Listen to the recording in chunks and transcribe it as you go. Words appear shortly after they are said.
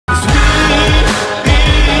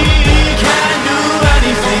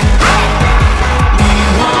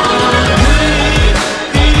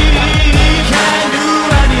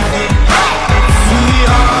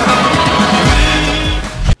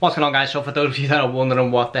on, guys? So for those of you that are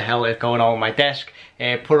wondering what the hell is going on with my desk,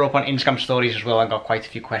 put it up on Instagram stories as well. I got quite a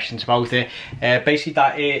few questions about it. Basically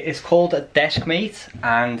it's called a desk mate,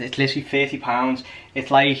 and it's literally £30. It's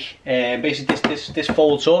like basically this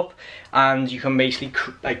folds up, and you can basically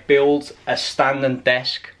like build a standing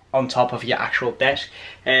desk on top of your actual desk.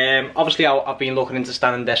 Obviously I've been looking into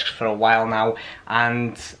standing desks for a while now,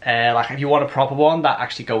 and like if you want a proper one that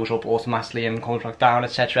actually goes up automatically and comes back down,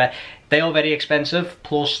 etc., they are very expensive.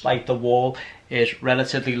 Plus, like, the wall is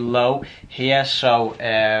relatively low here, so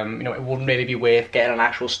you know, it wouldn't really be worth getting an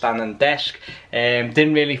actual standing desk.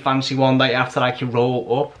 Didn't really fancy one that you have to like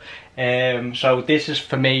roll up. So this is,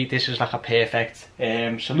 for me, this is like a perfect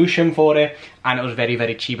solution for it, and it was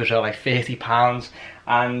very cheap as well, like £30.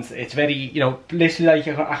 And it's very, you know, literally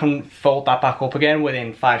like I can fold that back up again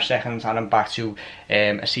within 5 seconds and I'm back to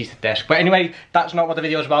a seated desk. But anyway, that's not what the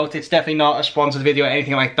video is about. It's definitely not a sponsored video or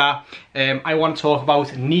anything like that. I want to talk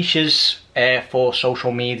about niches for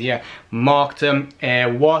social media marketing.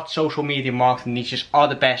 What social media marketing niches are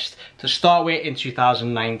the best to start with in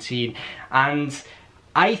 2019. And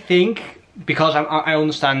I think, because I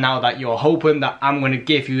understand now that you're hoping that I'm going to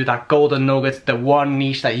give you that golden nugget, the one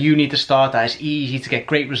niche that you need to start, that is easy to get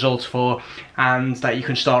great results for, and that you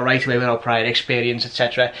can start right away without prior experience,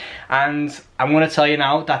 etc. And I'm going to tell you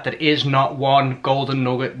now that there is not one golden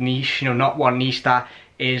nugget niche, you know, not one niche that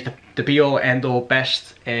is the be all end all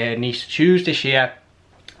best niche to choose this year.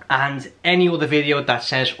 And any other video that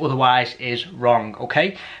says otherwise is wrong,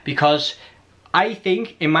 okay? Because I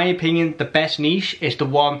think, in my opinion, the best niche is the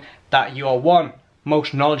one that you are, one,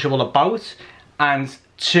 most knowledgeable about, and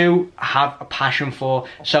two, have a passion for.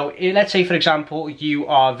 So let's say, for example, you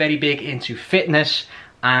are very big into fitness,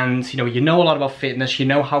 and you know a lot about fitness, you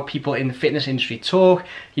know how people in the fitness industry talk,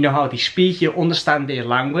 you know how they speak, you understand their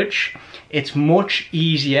language. It's much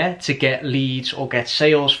easier to get leads or get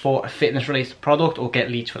sales for a fitness related product, or get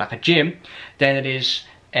leads for like a gym, than it is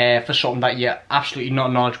for something that you're absolutely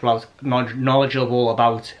not knowledgeable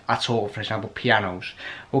about at all. For example, pianos.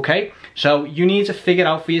 Okay, so you need to figure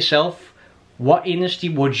out for yourself, what industry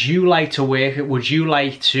would you like to work with? Would you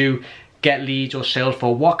like to get leads or sales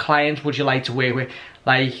for? What clients would you like to work with?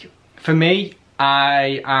 Like, for me,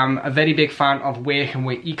 I am a very big fan of working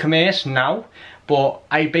with e-commerce now, but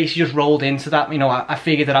I basically just rolled into that. You know, I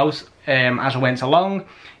figured it out as I went along. You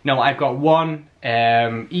know, I've got one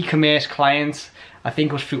e-commerce client, I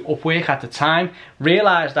think it was through Upwork at the time,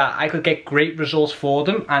 realised that I could get great results for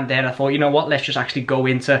them, and then I thought, you know what, let's just actually go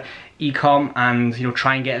into e-com and, you know,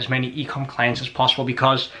 try and get as many e-com clients as possible.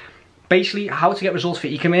 Because basically, how to get results for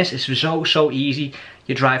e-commerce is so easy.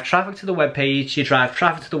 You drive traffic to the web page, you drive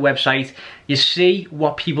traffic to the website, you see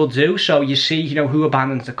what people do. So you see, you know, who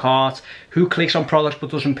abandons the cart, who clicks on products but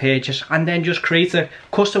doesn't purchase, and then just create a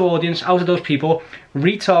custom audience out of those people,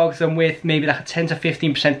 retarget them with maybe like a 10 to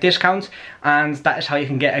 15% discount, and that is how you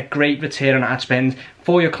can get a great return on ad spend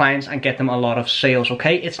for your clients and get them a lot of sales.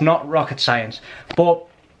 Okay, it's not rocket science. But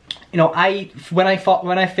you know, when I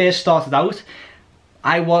first started out,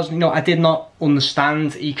 I did not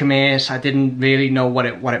understand e-commerce. I didn't really know what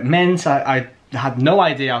it meant. I had no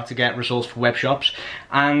idea how to get results for web shops,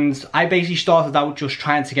 and I basically started out just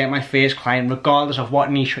trying to get my first client, regardless of what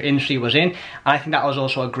niche or industry it was in. And I think that was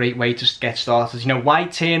also a great way to get started. You know, why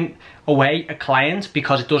turn away a client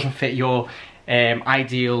because it doesn't fit your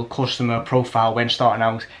ideal customer profile when starting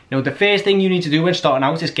out? You know, the first thing you need to do when starting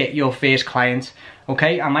out is get your first client.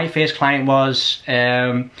 Okay, and my first client was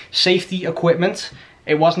safety equipment.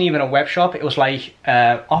 It wasn't even a web shop, it was like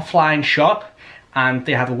an offline shop, and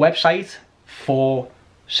they had a website for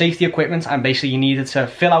safety equipment, and basically you needed to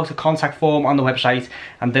fill out a contact form on the website,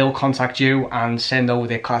 and they'll contact you and send over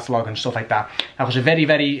their catalogue and stuff like that. That was a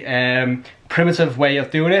very primitive way of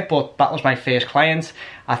doing it, but that was my first client.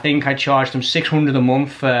 I think I charged them $600 a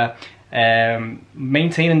month for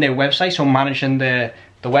maintaining their website, so managing the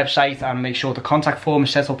website and make sure the contact form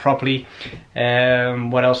is set up properly.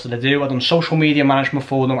 What else did I do? I done social media management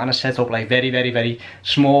for them, and I set up like very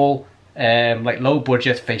small, like low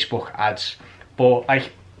budget Facebook ads. But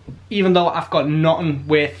like, even though I've got nothing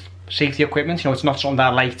with safety equipment, you know, it's not something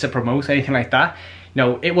that I like to promote, anything like that. You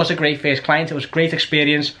know, it was a great first client. It was a great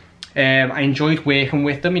experience. I enjoyed working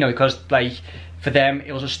with them, you know, because like, for them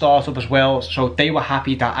it was a startup as well, so they were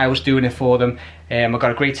happy that I was doing it for them. I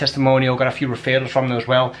got a great testimonial, got a few referrals from them as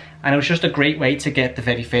well, and it was just a great way to get the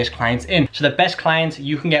very first clients in. So the best client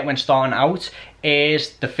you can get when starting out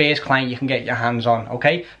is the first client you can get your hands on.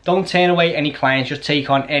 Okay, don't turn away any clients, just take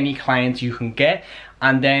on any client you can get,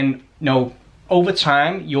 and then, you know, over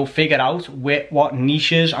time you'll figure out what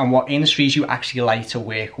niches and what industries you actually like to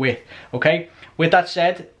work with. Okay, with that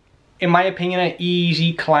said, in my opinion, an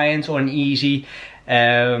easy client or an easy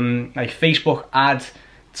like Facebook ad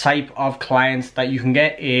type of client that you can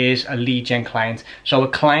get is a lead gen client. So a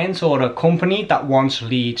client or a company that wants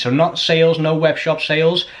leads. So not sales, no web shop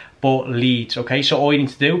sales, but leads. Okay, so all you need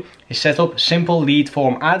to do is set up simple lead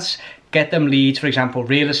form ads, get them leads. For example,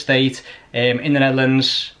 real estate in the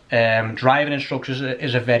Netherlands, driving instructors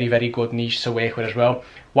is a very good niche to work with as well.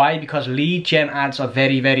 Why? Because lead gen ads are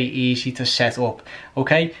very easy to set up.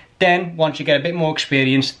 Okay, then once you get a bit more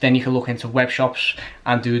experience, then you can look into web shops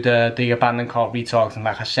and do the abandoned cart retargeting,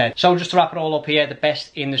 like I said. So just to wrap it all up here, the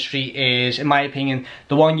best industry is, in my opinion,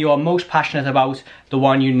 the one you are most passionate about, the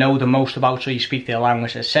one you know the most about, so you speak their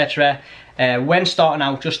language, etc. When starting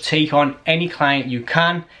out, just take on any client you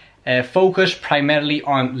can. Focus primarily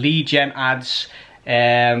on lead gen ads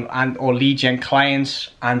or lead gen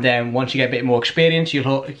clients, and then once you get a bit more experience, you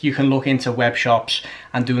can look into web shops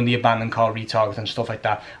and doing the abandoned cart retargeting and stuff like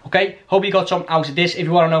that. Okay, hope you got something out of this. If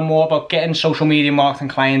you want to know more about getting social media marketing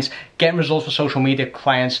clients, getting results for social media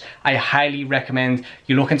clients, I highly recommend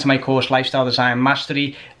you look into my course, Lifestyle Design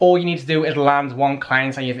Mastery. All you need to do is land one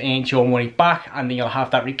client and you've earned your money back, and then you'll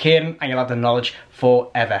have that recurring and you'll have the knowledge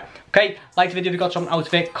forever. Okay, like the video if you got something out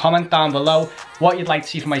of it, comment down below what you'd like to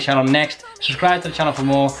see from my channel next, subscribe to the channel for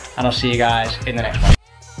more, and I'll see you guys in the next one.